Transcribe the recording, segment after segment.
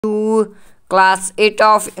to class 8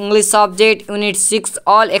 of English subject unit 6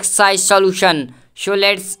 all exercise solution. So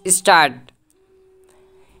let's start.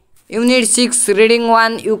 Unit 6 reading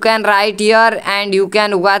 1 you can write here and you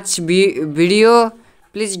can watch video.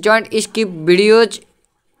 Please don't skip videos.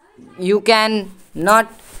 You can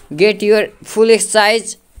not get your full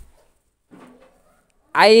exercise.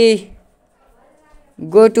 I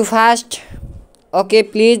go too fast. Okay,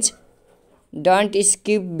 please don't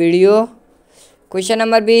skip video. Question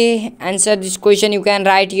number B, answer this question. You can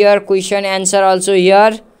write here question answer also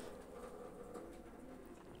here.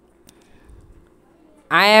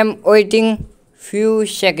 I am waiting few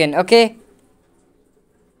seconds. Okay,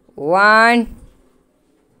 1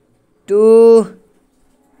 2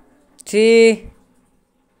 3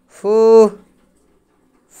 4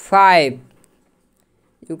 5.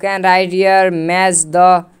 You can write here match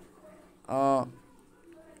the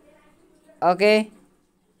okay.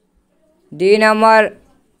 D number,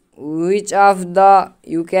 which of the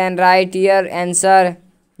you can write here answer,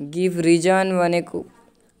 give reason भनेको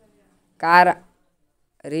car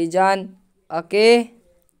reason. Okay,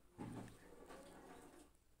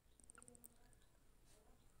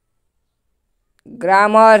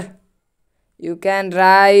 grammar you can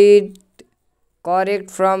write correct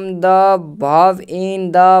from the verb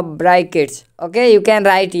in the brackets. Okay, you can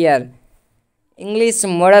write here. English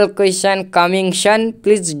model question coming soon.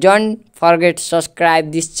 Please don't forget to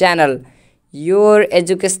subscribe this channel. Your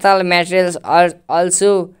educational materials are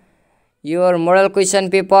also your model question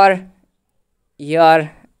paper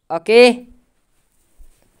here. Okay,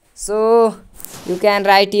 so you can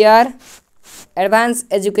write here. Advanced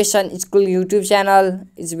Education School YouTube channel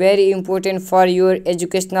is very important for your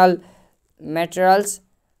educational materials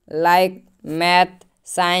like math,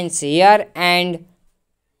 science here and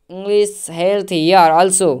English health here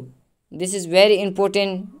also. This is very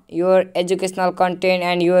important, your educational content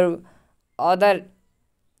and your other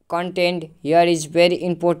content here is very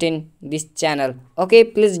important this channel. Okay,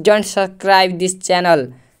 please don't subscribe this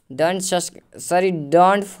channel. Don't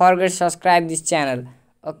forget subscribe this channel.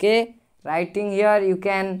 Okay, writing here you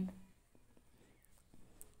can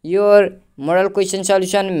your model question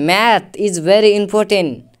solution. Math is very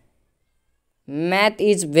important. Math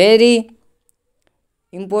is very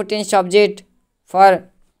important subject for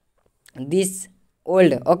this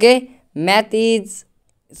old. Okay, math is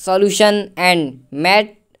solution and math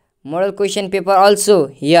model question paper also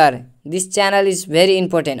here. This channel is very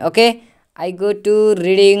important. Okay, I go to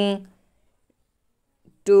reading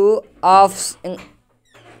 2 of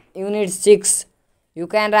unit 6. You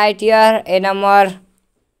can write here a number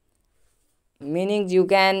meanings you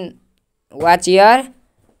can watch here,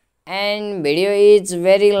 and video is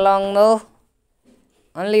very long now,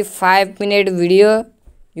 only 5-minute video.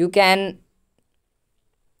 You can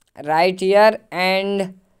write here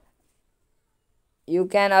and you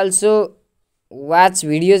can also watch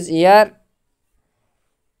videos here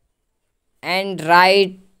and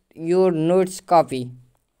write your notes copy.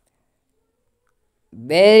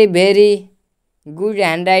 Very good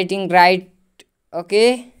handwriting, right?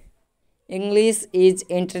 Okay, English is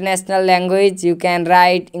international language. You can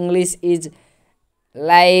write English is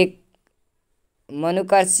like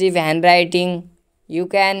monocursive handwriting. You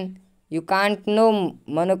can't know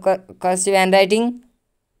monocursive handwriting,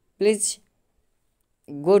 please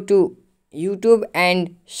go to YouTube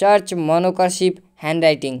and search monocursive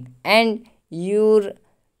handwriting, and you're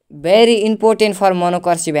very important for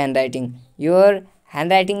monocursive handwriting. Your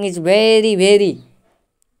handwriting is very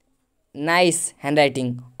nice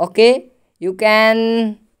handwriting. Okay, you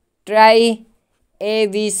can try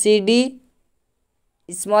ABCD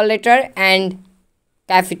small letter and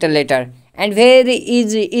capital letter, and very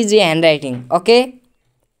easy handwriting. Okay,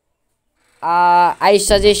 I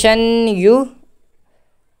suggestion you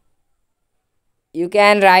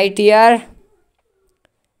can write here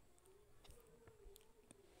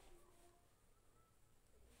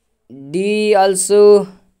D also.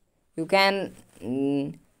 You can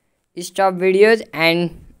stop videos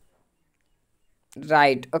and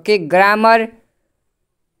write. Okay, grammar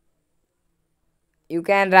you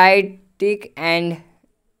can write tick and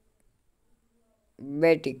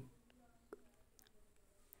basic.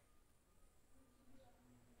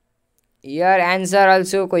 Here answer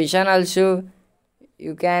also, question also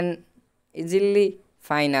you can easily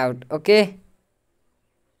find out. Okay,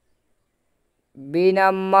 B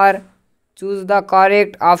number, choose the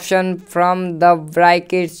correct option from the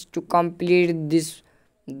brackets to complete this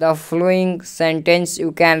the following sentence.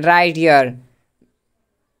 You can write here.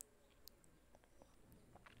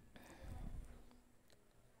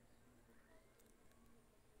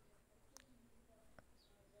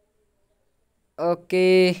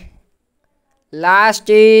 Okay, last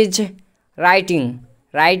is writing.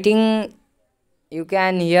 You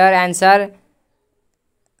can hear answer.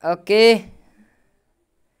 Okay,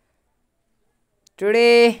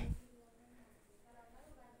 today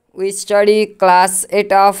we study class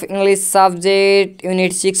 8 of English subject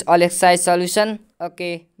unit 6 all exercise solution.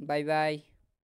 Okay, bye bye.